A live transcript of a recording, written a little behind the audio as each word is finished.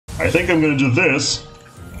I think I'm gonna do this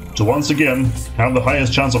to once again have the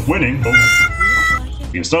highest chance of winning.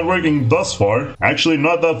 It's not working thus far. Actually,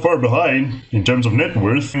 not that far behind in terms of net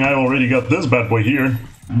worth. I already got this bad boy here.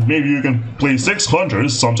 Maybe you can play 6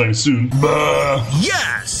 hunters sometime soon.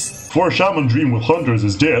 Yes! 4 shaman dream with hunters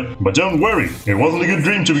is dead, but don't worry, it wasn't a good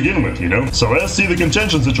dream to begin with, you know? So let's see the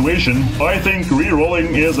contention situation. I think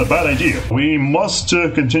re-rolling is a bad idea. We must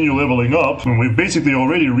continue leveling up, and we've basically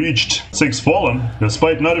already reached 6 fallen,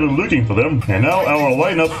 despite not even looking for them, and now our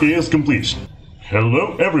lineup is complete.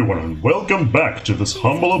 Hello everyone, and welcome back to this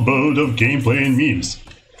humble abode of gameplay and memes.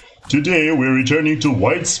 Today we're returning to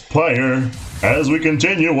White Spire as we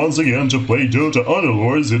continue once again to play Dota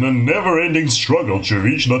Underlords in a never-ending struggle to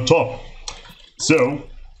reach the top. So,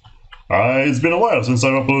 it's been a while since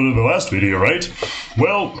I've uploaded the last video, right?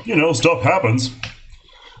 Well, you know, stuff happens.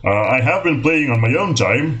 I have been playing on my own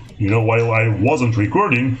time, you know, while I wasn't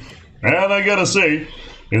recording, and I gotta say,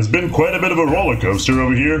 it's been quite a bit of a roller coaster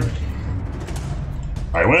over here.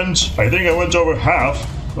 I think I went over half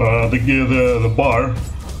the bar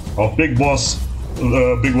of Big Boss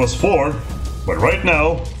 4, but right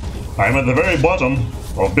now I'm at the very bottom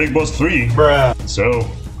of Big Boss 3. Bruh. So,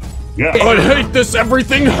 yeah. I hate this,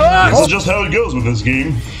 everything hurts! This is just how it goes with this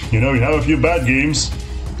game. You know, you have a few bad games,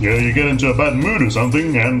 you get into a bad mood or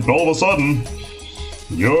something, and all of a sudden,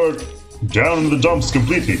 you're down in the dumps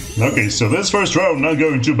completely. Okay, so this first round not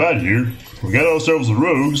going too bad here. We got ourselves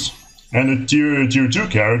rogues and a tier 2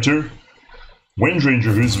 character,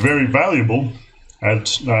 Windranger, who's very valuable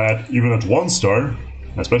even at 1 star,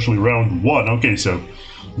 especially round 1. Okay, so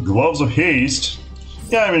Gloves of Haste.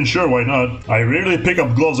 Yeah, I mean, sure, why not? I rarely pick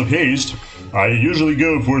up Gloves of Haste. I usually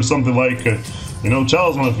go for something like, you know,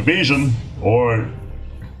 Talisman of Evasion, or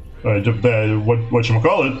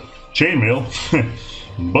whatchamacallit, Chainmail.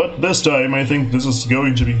 But this time, I think this is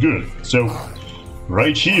going to be good. So,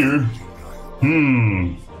 right here,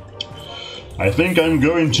 I think I'm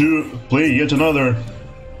going to play yet another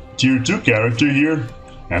tier 2 character here,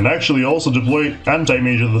 and actually also deploy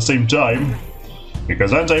anti-mage at the same time,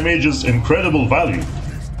 because anti-mage is incredible value.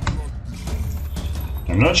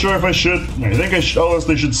 I'm not sure if I should. I think I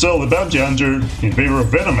honestly should sell the bounty hunter in favor of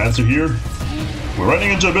venomancer here. We're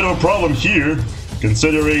running into a bit of a problem here,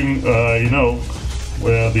 considering you know,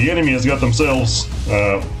 the enemy has got themselves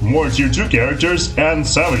more tier 2 characters and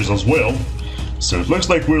savages as well. So it looks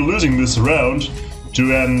like we're losing this round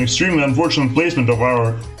to an extremely unfortunate placement of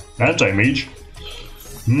our anti-mage.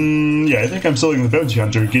 Yeah, I think I'm selling the bounty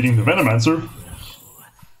hunter, getting the venomancer.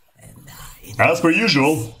 As per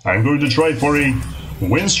usual, I'm going to try for a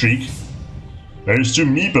win streak. There's 2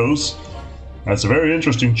 Meepos. That's a very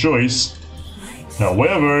interesting choice.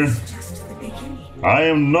 However, I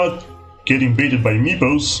am not getting baited by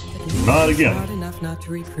Meepos. Not again.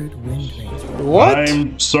 What?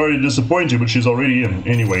 I'm sorry to disappoint you, but she's already in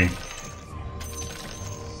anyway.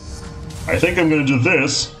 I think I'm gonna do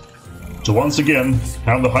this to once again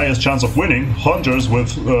have the highest chance of winning. Hunters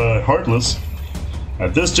with Heartless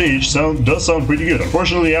at this stage does sound pretty good.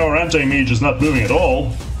 Unfortunately, our anti-mage is not moving at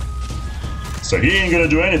all, so he ain't gonna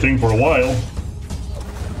do anything for a while.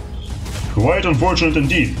 Quite unfortunate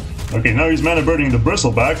indeed. Okay, now he's mana burning the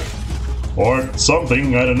bristleback, or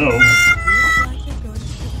something, I don't know.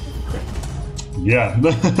 Yeah,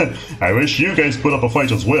 I wish you guys put up a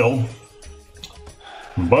fight as well.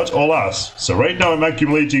 But alas, so right now I'm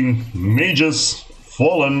accumulating mages,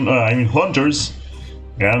 fallen, hunters,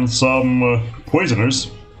 and some poisoners,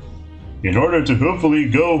 in order to hopefully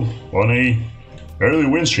go on a early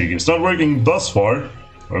win streak. It's not working thus far.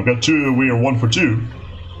 I've got 2, we are 1 for 2,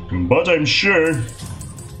 but I'm sure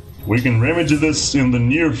we can remedy this in the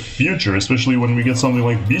near future, especially when we get something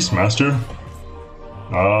like Beastmaster.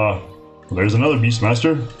 There's another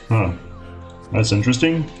Beastmaster. Huh. That's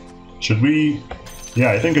interesting. Should we...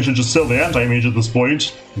 Yeah, I think I should just sell the anti-mage at this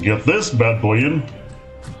point. Get this bad boy in.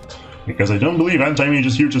 Because I don't believe anti-mage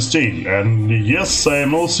is here to stay. And yes, I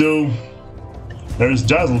am also... There's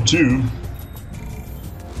Dazzle too.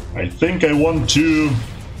 I think I want to...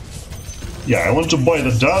 Yeah, I want to buy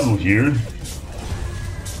the Dazzle here.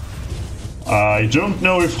 I don't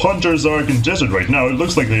know if hunters are contested right now. It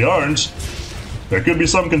looks like they aren't. There could be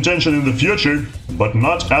some contention in the future, but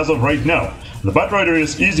not as of right now. The Batrider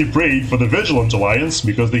is easy prey for the Vigilant Alliance,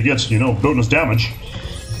 because they get, you know, bonus damage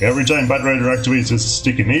every time Batrider activates his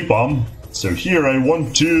sticky napalm. So here I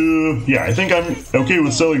want to... Yeah, I think I'm okay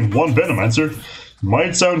with selling 1 Venomancer.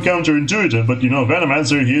 Might sound counterintuitive, but you know,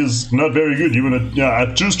 Venomancer, he is not very good even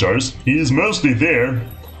at 2 stars. He's mostly there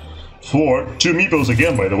for... 2 Meepos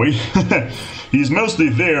again, by the way. He's mostly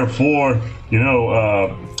there for, you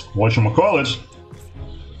know, whatchamacallit,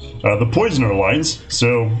 the Poisoner lines.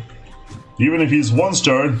 So even if he's 1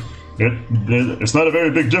 star, it's not a very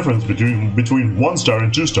big difference between 1 star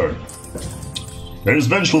and 2 star. There's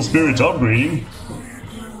Vengeful Spirit upgrading.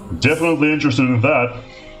 Definitely interested in that.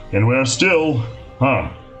 And we're still...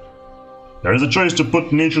 There's a choice to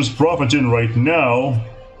put Nature's Prophet in right now.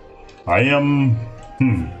 I am...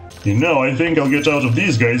 You know, I think I'll get out of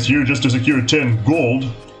these guys here just to secure 10 gold.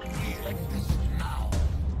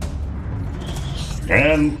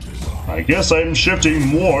 And I guess I'm shifting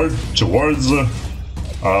more towards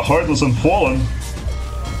Heartless and Fallen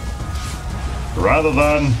rather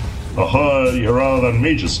than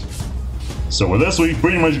mages. So with this we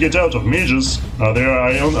pretty much get out of mages.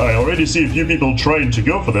 I already see a few people trying to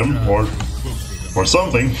go for them or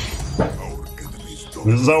something.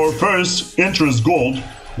 This is our first interest gold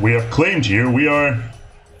we have claimed here. We are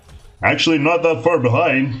actually not that far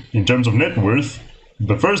behind in terms of net worth.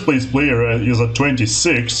 The first place player is at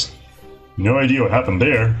 26. No idea what happened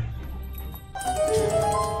there.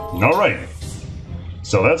 Alright.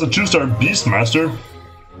 So that's a 2-star Beastmaster.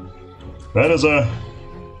 That is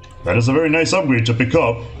a very nice upgrade to pick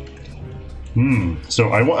up.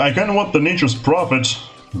 So I kind of want the Nature's Prophet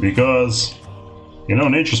because, you know,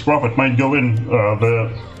 Nature's Prophet might go in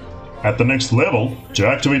at the next level to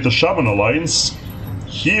activate the Shaman Alliance.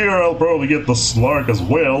 Here I'll probably get the Slark as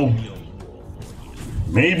well.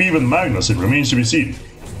 Maybe even Magnus, it remains to be seen.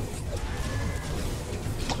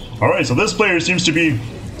 Alright, so this player seems to be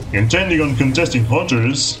intending on contesting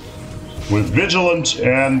Hunters with Vigilant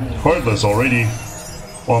and Heartless already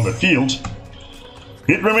on the field.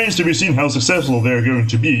 It remains to be seen how successful they're going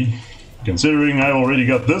to be, considering I already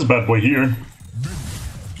got this bad boy here.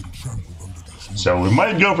 So we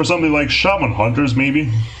might go for something like Shaman Hunters,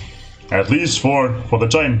 maybe. At least for the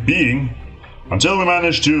time being, until we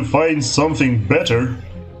manage to find something better.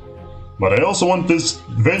 But I also want this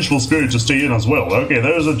Vengeful Spirit to stay in as well. Okay,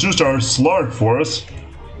 there's a 2-star Slark for us.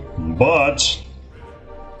 But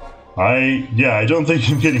I don't think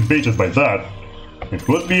I'm getting baited by that. It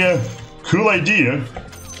would be a cool idea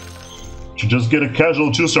to just get a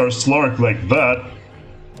casual 2-star Slark like that.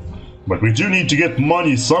 But we do need to get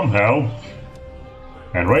money somehow.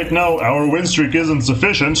 And right now our win streak isn't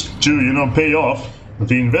sufficient to, you know, pay off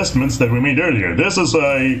the investments that we made earlier. This is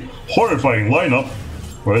a horrifying lineup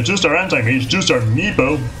with a 2-star Anti-Mage, 2-star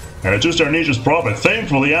Meepo, and a 2-star Nature's Prophet.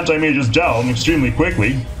 Thankfully Anti-Mage is down extremely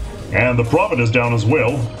quickly, and the Prophet is down as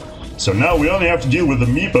well. So now we only have to deal with the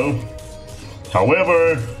Meepo.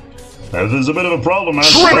 However, there's a bit of a problem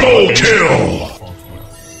as Triple kill!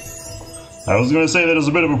 I was gonna say that there's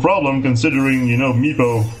a bit of a problem considering, you know,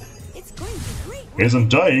 Meepo isn't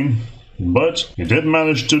dying, but he did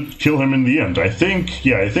manage to kill him in the end. I think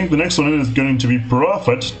the next one is going to be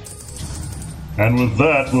Prophet. And with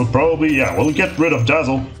that, we'll probably, we'll get rid of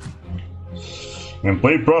Dazzle and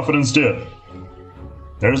play Prophet instead.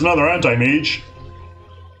 There's another Anti-Mage.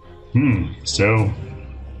 So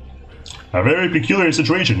a very peculiar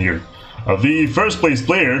situation here. The first place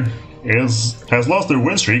player has lost their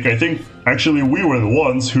win streak. I think actually we were the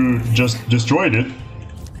ones who just destroyed it.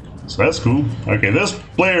 So that's cool. Okay, this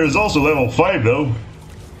player is also level 5 though.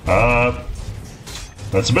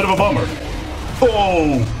 That's a bit of a bummer.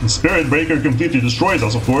 Oh, the Spirit Breaker completely destroys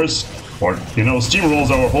us, of course. Or, you know, steamrolls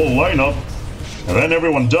our whole lineup. And then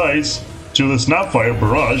everyone dies to the Snapfire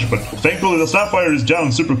barrage, but thankfully the Snapfire is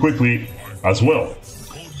down super quickly as well.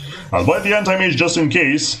 I'll buy the Anti-Mage just in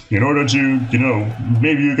case, in order to, you know,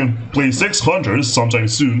 maybe you can play 6 Hunters sometime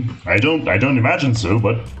soon. I don't imagine so,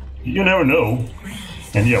 but you never know.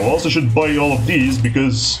 And yeah, we also should buy all of these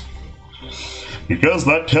because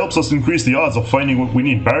that helps us increase the odds of finding what we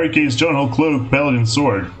need. Barricade, Stonehold Cloak, Paladin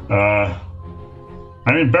Sword.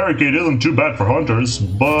 I mean, Barricade isn't too bad for Hunters,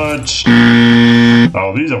 but...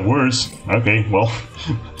 Oh, these are worse. Okay, well,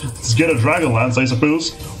 let's get a Dragon Lance, I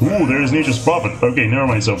suppose. Ooh, there's Nature's Prophet. Okay, never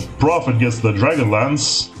mind, so Prophet gets the Dragon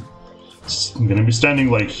Lance. I'm gonna be standing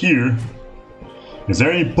like here. Is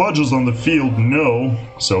there any pudges on the field? No.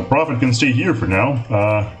 So Prophet can stay here for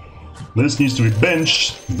now. This needs to be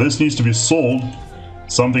benched. This needs to be sold.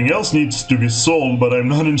 Something else needs to be sold, but I'm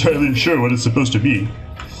not entirely sure what it's supposed to be.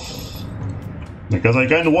 Because I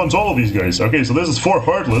kind of want all of these guys. Okay, so this is 4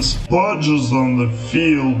 Heartless. Pudges on the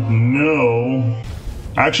field? No.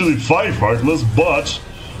 Actually 5 Heartless, but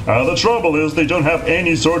the trouble is they don't have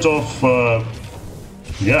any sort of...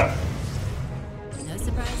 yeah.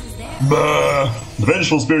 The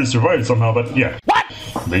Vengeful Spirit survived somehow, but yeah. What?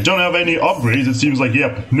 They don't have any upgrades, it seems like,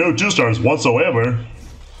 yeah, no 2-stars whatsoever.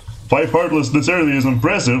 5 Heartless necessarily is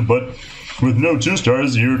impressive, but with no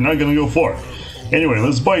 2-stars, you're not gonna go far. Anyway,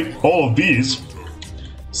 let's buy all of these,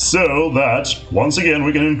 so that, once again,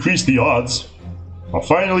 we can increase the odds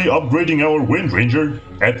finally upgrading our Wind Ranger,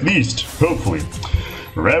 at least, hopefully.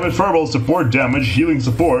 Rapid Fireball support damage, healing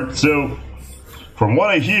support, so from what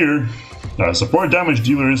I hear, support damage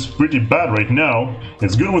dealer is pretty bad right now.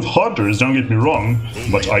 It's good with hunters, don't get me wrong,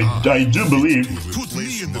 but I do believe... Put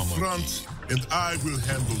me in the front and I will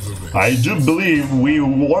handle the rest. I do believe we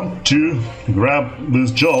want to grab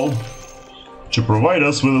this Joel to provide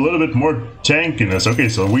us with a little bit more tankiness. Okay,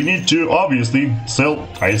 so we need to obviously sell,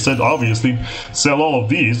 I said obviously, sell all of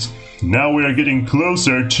these. Now we are getting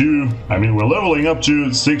closer to, I mean, we're leveling up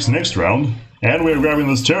to 6 next round, and we're grabbing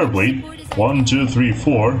this Terror Blade. 1, 2, 3,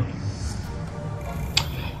 4.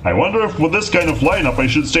 I wonder if with this kind of lineup I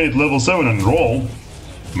should stay at level 7 and roll.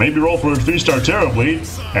 Maybe roll for a 3-star Terror Blade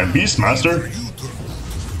and Beastmaster.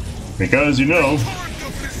 Because, you know,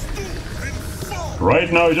 right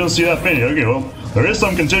now I don't see that many. Okay, well, there is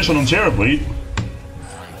some contention on Terror Blade.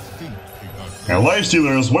 And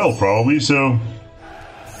Lifestealer as well, probably, so...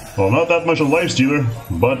 Well, not that much on Lifestealer,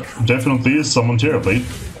 but definitely is some on Terror Blade.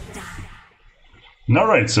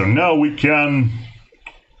 Alright, so now we can...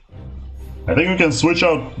 I think we can switch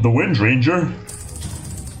out the Wind Ranger.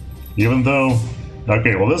 Even though...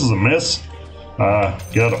 Okay, well this is a mess.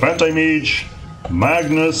 Get out of Anti-Mage,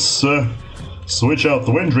 Magnus, switch out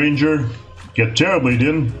the Wind Ranger, get Terror Blade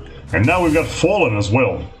in, and now we've got Fallen as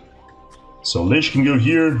well. So Lich can go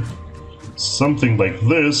here, something like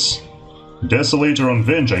this. Desolator on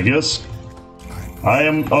Venge, I guess.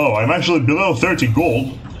 I'm actually below 30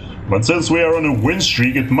 gold, but since we are on a win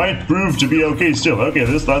streak, it might prove to be okay still. Okay,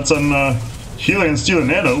 that's on Healing and Steel and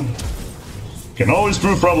Nano. Can always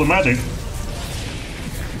prove problematic.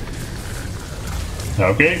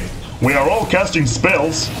 Okay, we are all casting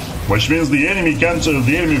spells, which means the enemy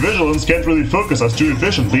vigilance can't really focus us too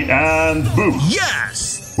efficiently, and boom!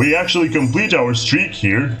 Yes! We actually complete our streak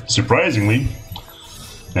here, surprisingly.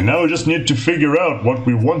 And now we just need to figure out what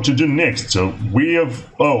we want to do next. So we have...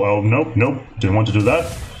 nope, didn't want to do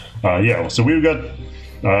that. Yeah, so we've got...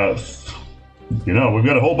 you know, we've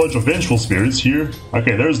got a whole bunch of Vengeful Spirits here.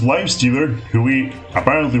 Okay, there's Lifestealer, who we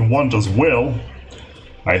apparently want as well.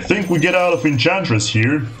 I think we get out of Enchantress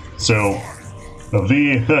here. So,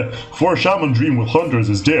 the 4 Shaman dream with Hunters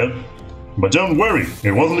is dead. But don't worry,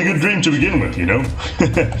 it wasn't a good dream to begin with, you know?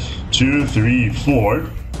 2, 3, 4...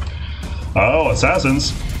 Oh,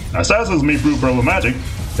 Assassins. Assassins may prove problematic,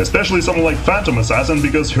 especially someone like Phantom Assassin,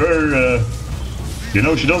 because her, you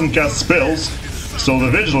know, she doesn't cast spells, so the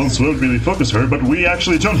Vigilance won't really focus her, but we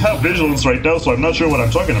actually don't have Vigilance right now, so I'm not sure what I'm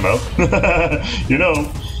talking about. You know,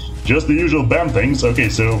 just the usual BAM things. Okay,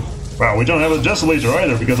 so, wow, we don't have a Desolator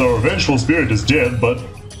either, because our Vengeful Spirit is dead, but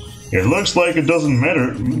it looks like it doesn't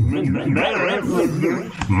matter,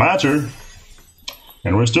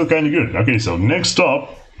 and we're still kind of good. Okay, so next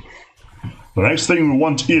up, the next thing we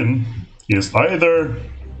want in is either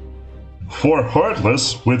for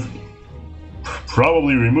Heartless with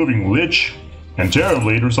probably removing Lich and Terror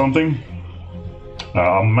Blade or something.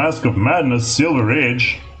 Mask of Madness, Silver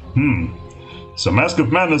Age. So Mask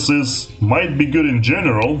of Madness might be good in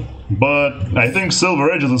general, but I think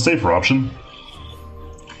Silver Age is a safer option.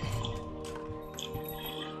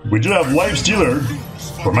 We do have Lifestealer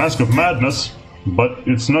for Mask of Madness, but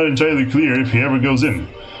it's not entirely clear if he ever goes in.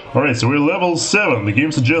 Alright, so we're level 7, the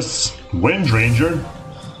game suggests Wind Ranger,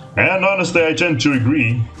 and honestly I tend to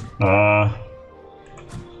agree.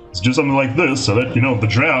 Let's do something like this, so that, you know, the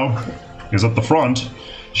Drow is at the front.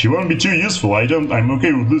 She won't be too useful, I'm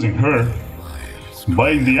okay with losing her.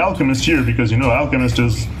 Buying the Alchemist here, because, you know, Alchemist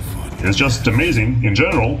is just amazing in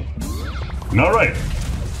general. Alright.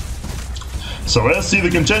 So let's see the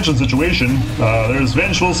contention situation. There's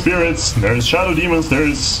Vengeful Spirits, there's Shadow Demons,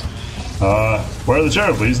 there's... where are the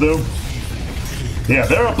Terror Blades, though? Yeah,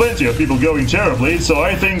 there are plenty of people going Terror Blades, so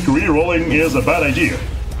I think re-rolling is a bad idea.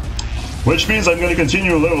 Which means I'm going to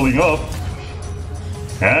continue leveling up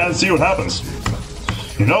and see what happens.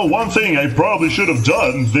 You know, one thing I probably should have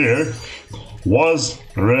done there was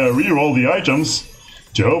re-roll the items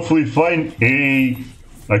to hopefully find a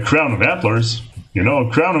Crown of Antlers. You know,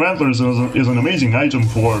 a Crown of Antlers is an amazing item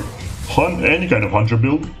for any kind of hunter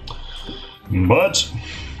build. But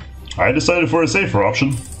I decided for a safer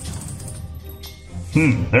option.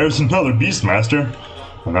 There's another Beastmaster.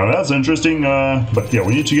 Now that's interesting, but yeah,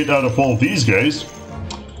 we need to get out of all these guys.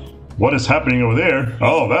 What is happening over there?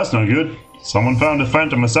 Oh, that's not good. Someone found a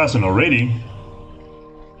Phantom Assassin already.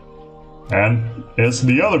 And it's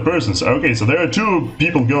the other person's. Okay, so there are 2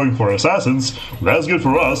 people going for Assassins. That's good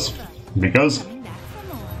for us, because...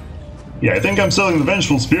 Yeah, I think I'm selling the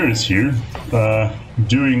Vengeful Spirits here.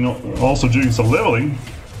 Also doing some leveling.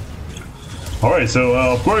 Alright, so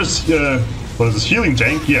of course, what is this, healing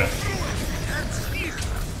tank? Yeah.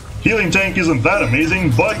 Healing tank isn't that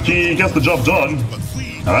amazing, but he gets the job done.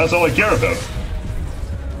 And that's all I care about.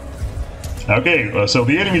 Okay, so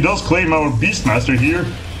the enemy does claim our Beastmaster here.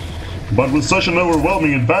 But with such an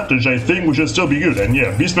overwhelming advantage, I think we should still be good. And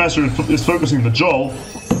yeah, Beastmaster is focusing the Jaw.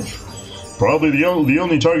 Probably the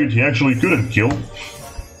only target he actually couldn't kill.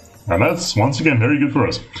 And that's, once again, very good for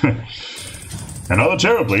us. Another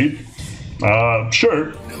Terrorblade.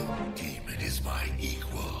 Sure. No demon is my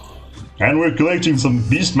equal. And we're collecting some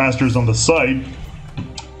Beastmasters on the side.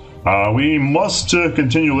 We must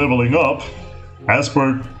continue leveling up, as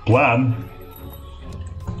per plan.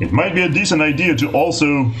 It might be a decent idea to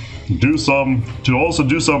also do some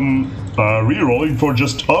rerolling for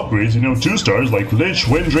just upgrades. You know, 2 stars like Lich,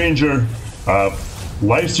 Windranger,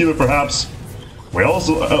 Lifestealer perhaps. We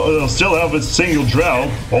also still have a single Drow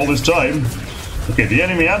all this time. Okay, the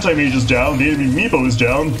enemy anti-mage is down, the enemy Meepo is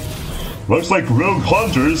down. Looks like rogue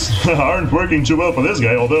hunters aren't working too well for this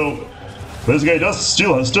guy, although this guy does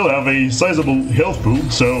still have a sizable health pool,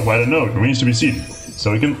 so I don't know, it remains to be seen.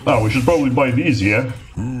 So we can, we should probably buy these, yeah?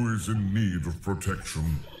 Who is in need of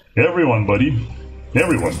protection? Everyone, buddy.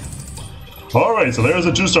 Everyone. Alright, so there's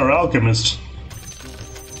a 2-star Alchemist.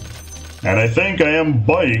 And I think I am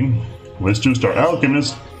buying this 2-star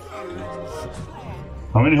Alchemist.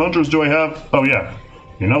 How many hunters do I have? Oh yeah.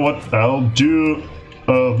 You know what? I'll do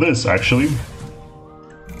this actually.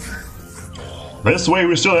 This way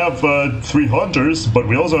we still have 3 hunters, but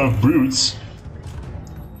we also have brutes.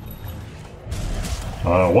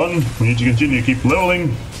 1, we need to continue to keep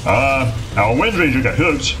leveling. Our Windranger got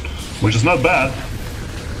hooked, which is not bad.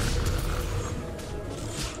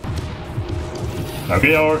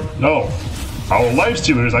 Okay, our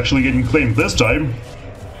Lifestealer is actually getting claimed this time.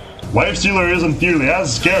 Lifestealer isn't nearly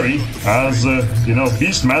as scary as, you know,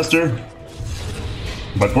 Beastmaster.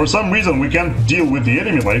 But for some reason we can't deal with the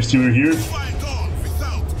enemy Lifestealer here.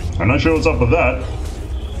 I'm not sure what's up with that.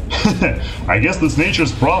 I guess this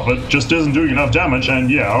Nature's Prophet just isn't doing enough damage,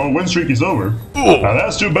 and yeah, our win streak is over. Now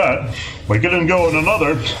that's too bad. We couldn't go on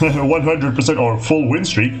another 100% or full win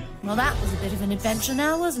streak. Well, that was a bit of an adventure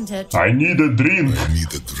now, wasn't it? I need a drink. I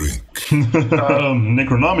need a drink.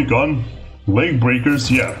 Necronomicon, Leg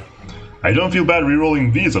Breakers, yeah. I don't feel bad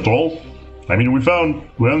rerolling these at all. I mean, we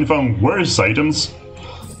only found worse items.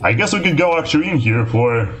 I guess we could go actually in here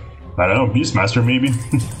for, I don't know, Beastmaster maybe.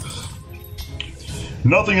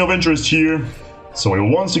 Nothing of interest here, so we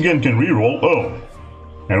once again can reroll. Oh,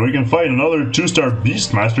 and we can find another 2-star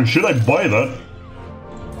Beastmaster. Should I buy that?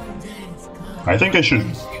 I think I should.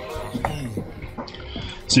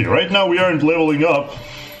 See, right now we aren't leveling up.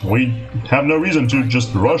 We have no reason to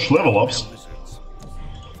just rush level ups.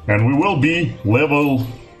 And we will be level,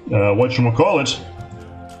 whatchamacallit,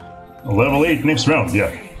 level 8 next round, yeah.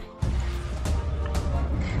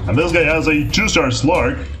 And this guy has a 2-star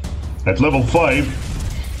Slark at level 5.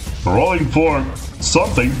 Rolling for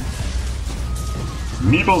something.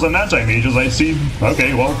 Meeples and anti-mages, I see.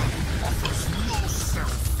 Okay, well.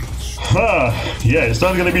 Yeah, it's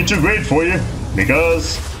not gonna be too great for you,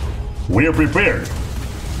 because we're prepared.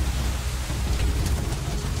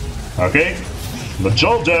 Okay, the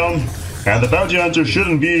jolt down, and the bounty hunter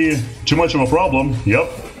shouldn't be too much of a problem. Yep.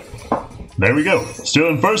 There we go. Still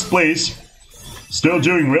in first place. Still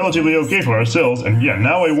doing relatively okay for ourselves, and yeah,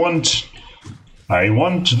 now I want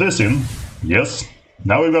this in. Yes.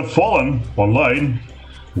 Now we've got Fallen online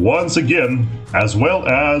once again, as well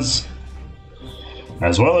as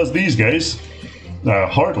these guys.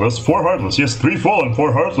 Heartless, 4 Heartless. Yes, 3 Fallen,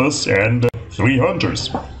 4 Heartless, and 3 Hunters.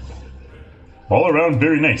 All around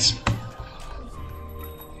very nice.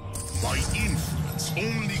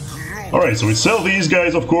 Alright, so we sell these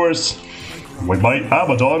guys, of course. We buy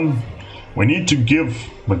Abaddon. We need to give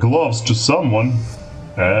the gloves to someone.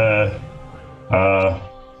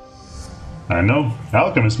 I know,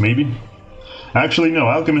 Alchemist maybe. Actually, no,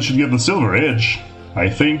 Alchemist should get the Silver Edge, I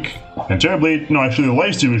think. And Terrorblade, no, actually the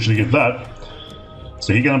Lifestealer should get that.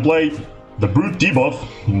 So he can apply the Brute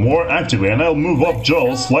debuff more actively, and I'll move up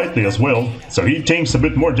Joel slightly as well, so he tanks a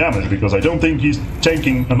bit more damage, because I don't think he's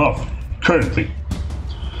tanking enough currently.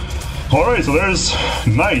 Alright, so there's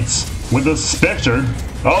Knights with the Spectre.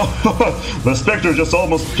 Oh, the Spectre just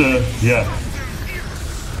almost, yeah.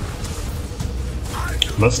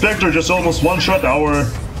 The Spectre just almost one-shot our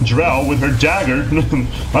Drow with her dagger.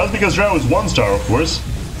 That's because Drow is 1-star, of course.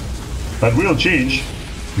 That will change.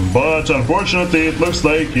 But unfortunately, it looks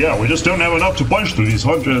like, yeah, we just don't have enough to punch through these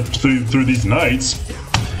through these Knights.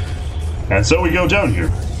 And so we go down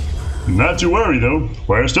here. Not to worry though,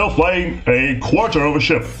 we're still flying a quarter of a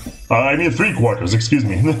ship. I mean 3 quarters, excuse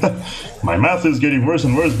me. My math is getting worse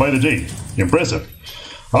and worse by the day. Impressive.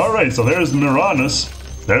 Alright, so there's Miranus.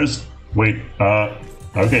 There's... Wait,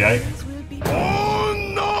 okay, Oh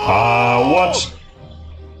no! what?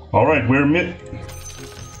 Alright, we're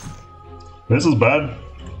This is bad.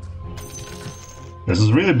 This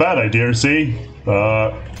is really bad, I dare say.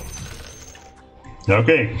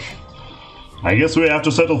 Okay. I guess we have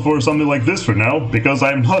to settle for something like this for now, because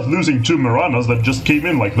I'm not losing 2 Maranas that just came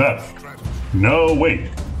in like that. No way.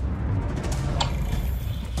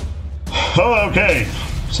 Okay,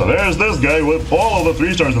 so there's this guy with all of the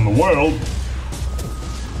 3 stars in the world.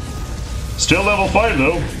 Still level 5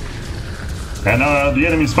 though. And the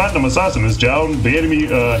enemy's Phantom Assassin is down. The enemy,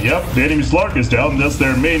 the enemy's Lurk is down. That's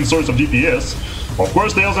their main source of DPS. Of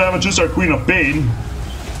course, they also have a 2-star Queen of Pain,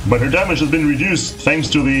 but her damage has been reduced thanks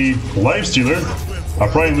to the Lifestealer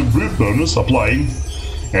applying the Brute bonus,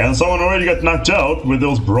 and someone already got knocked out with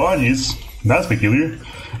those brownies. That's peculiar.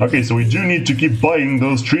 Okay, so we do need to keep buying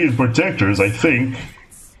those treated protectors, I think.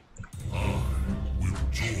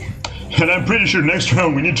 And I'm pretty sure next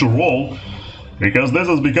round we need to roll, because this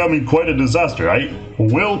is becoming quite a disaster. I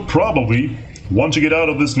will probably want to get out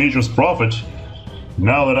of this Nature's Prophet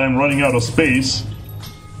now that I'm running out of space.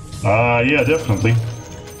 Yeah, definitely.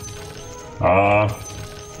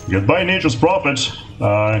 Goodbye Nature's Prophet.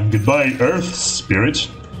 Goodbye Earth Spirit.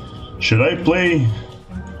 Should I play...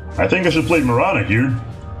 I think I should play Marana here.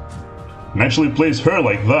 And actually place her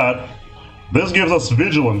like that. This gives us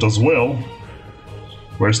Vigilant as well.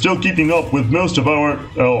 We're still keeping up with most of our...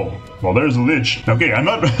 Oh, well, there's a Lich. Okay, I'm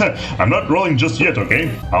not I'm not rolling just yet, okay?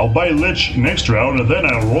 I'll buy Lich next round and then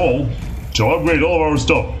I'll roll to upgrade all of our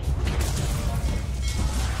stuff.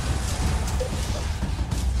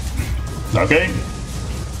 Okay.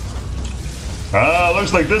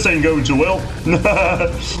 Looks like this ain't going too well.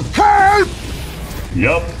 Help!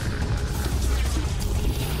 Yup.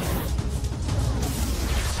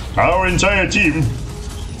 Our entire team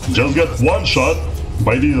just got one-shot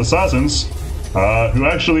by these assassins, who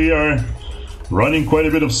actually are running quite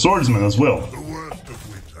a bit of swordsmen as well. The worst of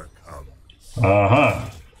winter comes.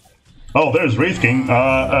 Oh, there's Wraith King.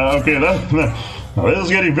 Okay, this is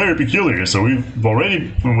getting very peculiar. So we've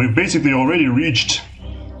basically already reached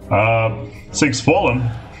 6 Fallen,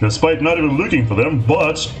 despite not even looking for them,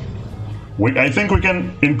 but I think we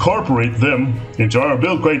can incorporate them into our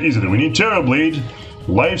build quite easily. We need Terrorblade,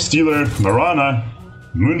 Lifestealer, Marana,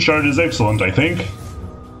 Moonshard is excellent, I think.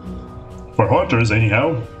 For Hunters,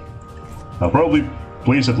 anyhow. I'll probably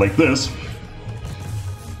place it like this.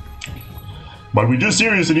 But we do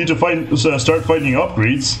seriously need to start finding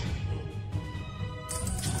upgrades.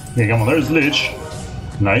 Okay, come on, there's Lich.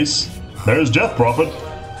 Nice. There's Death Prophet.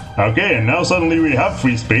 Okay, and now suddenly we have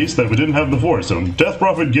free space that we didn't have before. So Death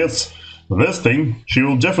Prophet gets this thing. She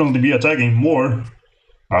will definitely be attacking more.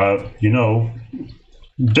 You know,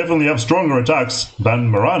 definitely have stronger attacks than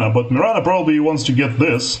Marana, but Marana probably wants to get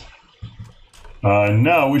this.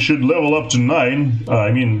 Now we should level up to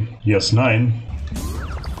 9. Yes, 9.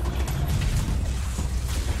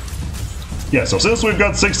 Yeah, so since we've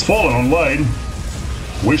got 6 Fallen online,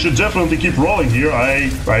 we should definitely keep rolling here.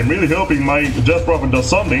 I'm really hoping my Death Prophet does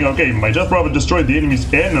something. Okay, my Death Prophet destroyed the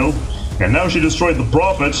enemy's Anno, and now she destroyed the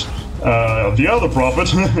Prophet, the other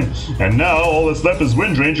Prophet, and now all that's left is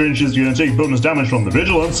Wind Ranger, and she's gonna take bonus damage from the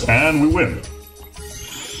Vigilance, and we win.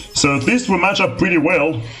 So at least we match up pretty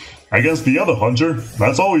well against the other Hunter.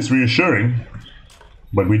 That's always reassuring.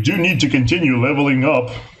 But we do need to continue leveling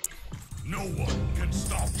up. No one can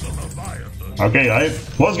stop the Leviathan. Okay, I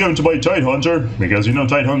was going to buy Tide Hunter, because you know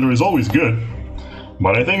Tide Hunter is always good.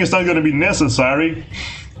 But I think it's not going to be necessary.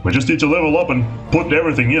 We just need to level up and put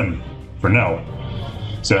everything in, for now.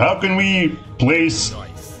 So how can we place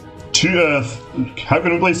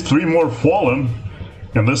 3 more Fallen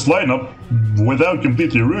in this lineup without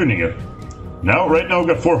completely ruining it? Right now we've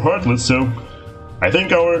got 4 Heartless, so I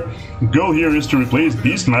think our goal here is to replace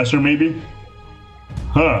Beastmaster, maybe?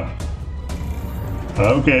 Huh.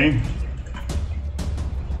 Okay.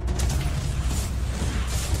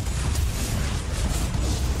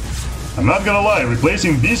 I'm not gonna lie,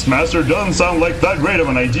 replacing Beastmaster doesn't sound like that great of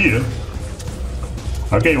an idea.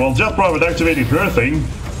 Okay, well, Death Prophet activating her thing.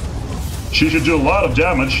 She should do a lot of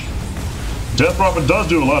damage. Death Prophet does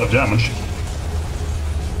do a lot of damage.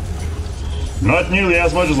 Not nearly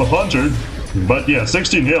as much as a Hunter, but yeah,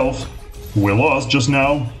 16 health. We lost just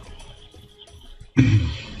now.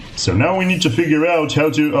 So now we need to figure out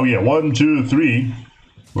how to... Oh yeah, 1, 2, 3.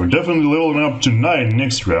 We're definitely leveling up to 9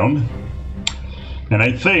 next round. And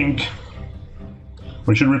I think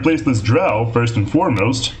we should replace this Drow first and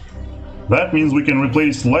foremost. That means we can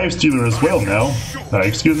replace Lifestealer as well now.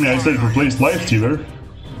 Excuse me, I said replace Lifestealer.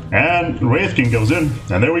 And Wraith King goes in,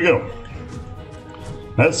 and there we go.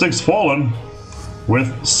 That's 6 Fallen.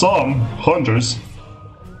 with some hunters.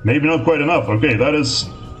 Maybe not quite enough. Okay, that is...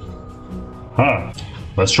 Huh.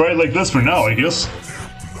 Let's try it like this for now, I guess.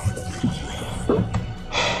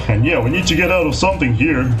 And yeah, we need to get out of something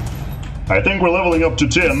here. I think we're leveling up to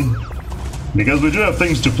 10, because we do have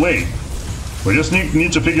things to play. We just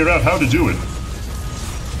need to figure out how to do it.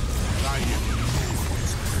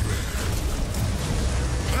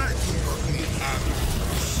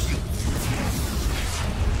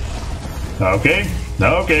 Okay,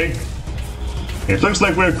 okay. It looks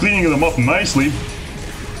like we're cleaning them up nicely.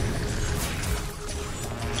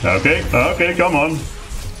 Okay, okay, come on.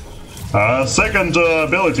 Second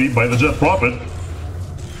ability by the Jet Prophet,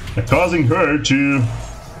 causing her to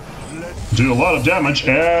do a lot of damage,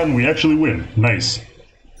 and we actually win. Nice.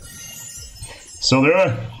 So there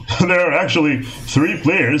are actually 3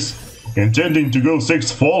 players intending to go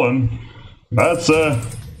 6 Fallen. That's a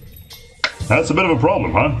bit of a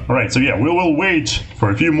problem, huh? Alright, so yeah, we will wait for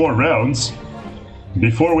a few more rounds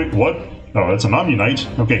before we... What? Oh, that's an Omni-Knight.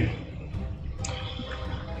 Okay.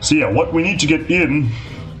 So yeah, what we need to get in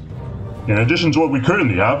addition to what we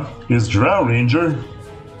currently have, is Drow Ranger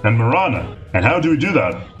and Marana. And how do we do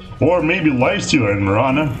that? Or maybe Lifestealer and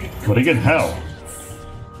Marana, but again, how?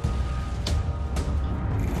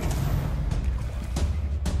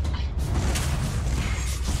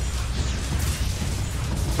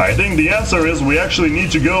 I think the answer is we actually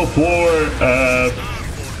need to go for,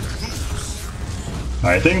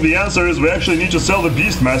 I think the answer is we actually need to sell the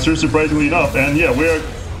Beastmaster, surprisingly enough, and yeah, we're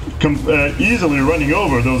easily running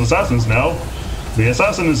over those assassins now. The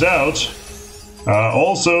assassin is out.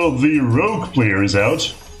 Also, the rogue player is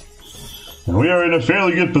out. And we are in a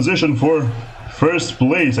fairly good position for first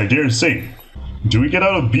place, I dare say. Do we get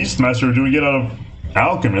out of Beastmaster or do we get out of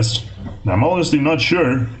Alchemist? I'm honestly not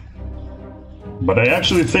sure. But I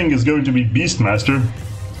actually think it's going to be Beastmaster,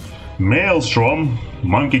 Maelstrom,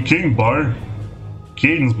 Monkey King Bar,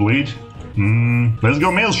 Cadence Blade. Let's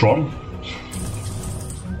go Maelstrom.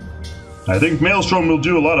 I think Maelstrom will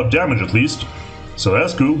do a lot of damage at least, so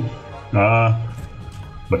that's cool.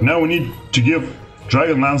 But now we need to give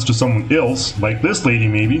Dragonlance to someone else, like this lady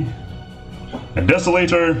maybe. And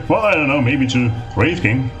Desolator, well, I don't know, maybe to Wraith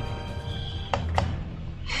King.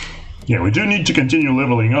 Yeah, we do need to continue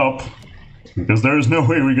leveling up, because there is no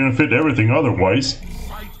way we're gonna fit everything otherwise.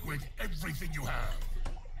 Fight with everything you have.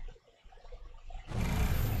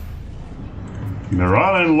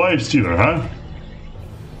 Mirana and Lifestealer, huh?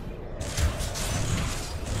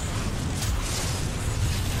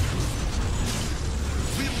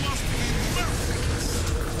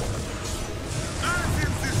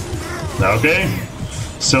 Okay,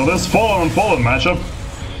 so this Fallen on Fallen matchup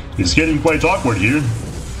is getting quite awkward here.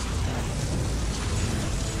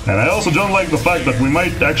 And I also don't like the fact that we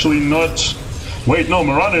might actually not... Wait, no,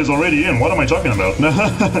 Marana is already in. What am I talking about?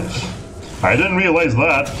 I didn't realize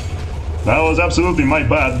that. That was absolutely my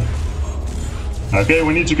bad. Okay,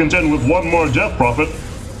 we need to contend with one more Death Prophet.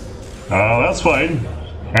 That's fine.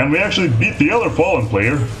 And we actually beat the other Fallen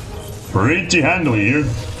player pretty handily here.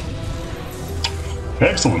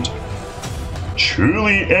 Excellent.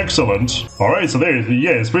 Truly excellent. Alright, so there,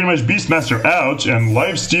 yeah, it's pretty much Beastmaster out and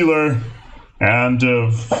Lifestealer and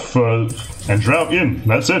Drow in.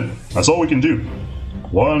 That's it. That's all we can do.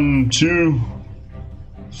 1, 2,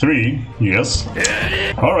 3. Yes.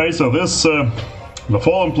 Alright, so this, the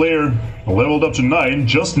Fallen player leveled up to 9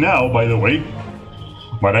 just now, by the way.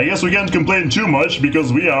 But I guess we can't complain too much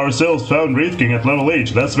because we ourselves found Wraith King at level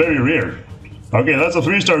 8. That's very rare. Okay, that's a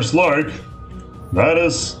 3-star Slark. That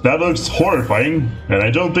looks horrifying, and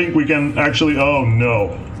I don't think we can actually... Oh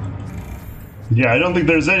no. Yeah, I don't think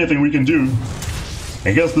there's anything we can do.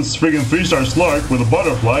 I guess this friggin' 3-star Slark with a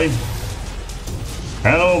butterfly.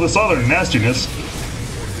 And all this other nastiness.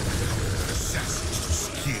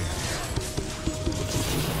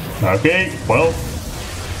 Okay, well...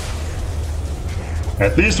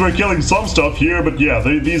 At least we're killing some stuff here, but yeah,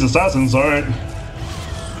 these assassins are...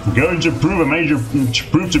 going to prove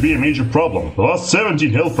to be a major problem. We lost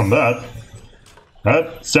 17 health from that.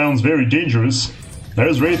 That sounds very dangerous.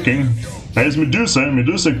 There's Wraith King. There's Medusa.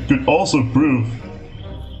 Medusa could also prove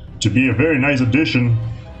to be a very nice addition.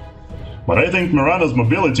 But I think Marana's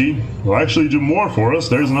mobility will actually do more for us.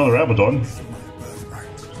 There's another Abaddon.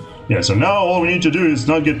 Yeah, so now all we need to do is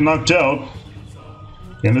not get knocked out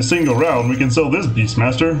in a single round. We can sell this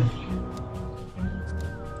Beastmaster.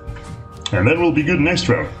 And then we'll be good next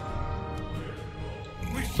round.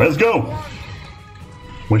 Let's go!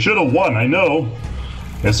 We should have won, I know.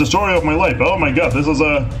 It's the story of my life. Oh my god, this is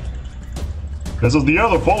the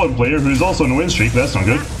other Fallen player who is also in a win streak. That's not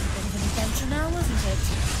good.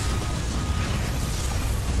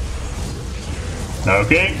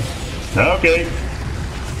 Okay. Okay.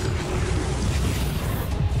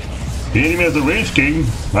 The enemy has a Wraith King.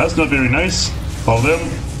 That's not very nice of them.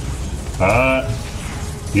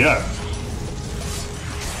 Yeah.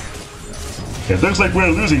 It looks like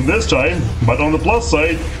we're losing this time, but on the plus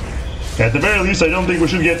side, at the very least, I don't think we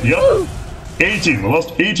should get... Yup! 18. We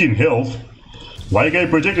lost 18 health. Like I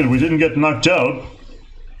predicted, we didn't get knocked out.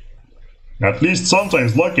 At least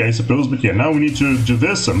sometimes lucky, I suppose, but yeah, now we need to do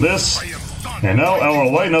this and this. And now our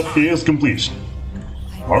lineup is complete.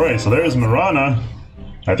 Alright, so there's Mirana.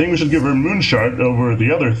 I think we should give her Moonshard over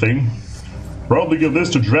the other thing. Probably give this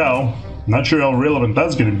to Drow. Not sure how relevant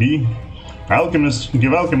that's gonna be. Alchemist,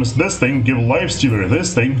 give Alchemist this thing, give Lifestealer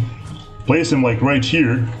this thing. Place him like right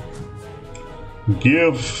here.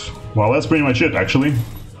 Give... well, that's pretty much it, actually.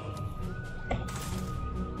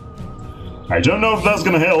 I don't know if that's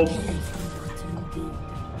gonna help.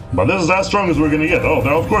 But this is as strong as we're gonna get. Oh,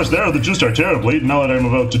 of course, there are the 2-star Terrorblade, now that I'm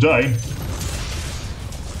about to die.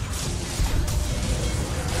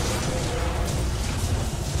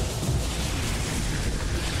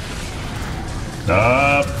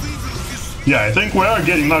 Yeah, I think we are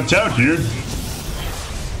getting knocked out here.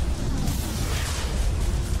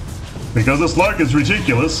 Because this Lark is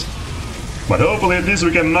ridiculous. But hopefully at least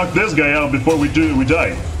we can knock this guy out before we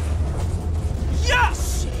die.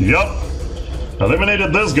 Yes! Yup.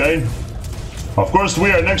 Eliminated this guy. Of course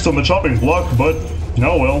we are next on the chopping block, but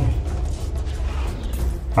oh well.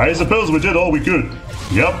 I suppose we did all we could.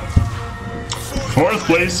 Yup. 4th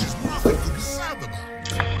place.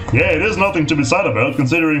 Yeah, it is nothing to be sad about,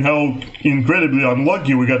 considering how incredibly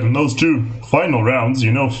unlucky we got in those 2 final rounds,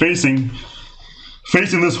 you know, facing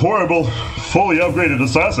this horrible, fully upgraded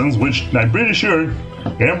assassins, which I'm pretty sure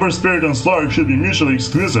Ember Spirit and Slark should be mutually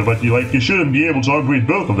exclusive, but you shouldn't be able to upgrade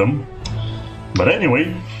both of them. But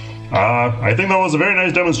anyway, I think that was a very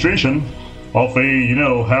nice demonstration of a, you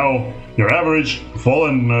know, how your average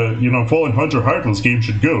Fallen Hunter Heartless game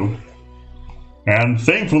should go. And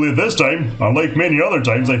thankfully this time, unlike many other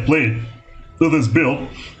times I played with this build,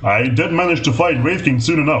 I did manage to fight Wraith King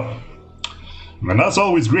soon enough. And that's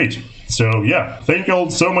always great. So yeah, thank you all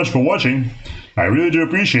so much for watching. I really do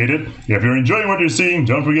appreciate it. If you're enjoying what you're seeing,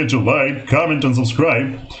 don't forget to like, comment, and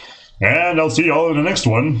subscribe. And I'll see you all in the next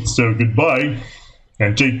one. So goodbye,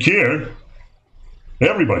 and take care,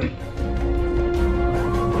 everybody.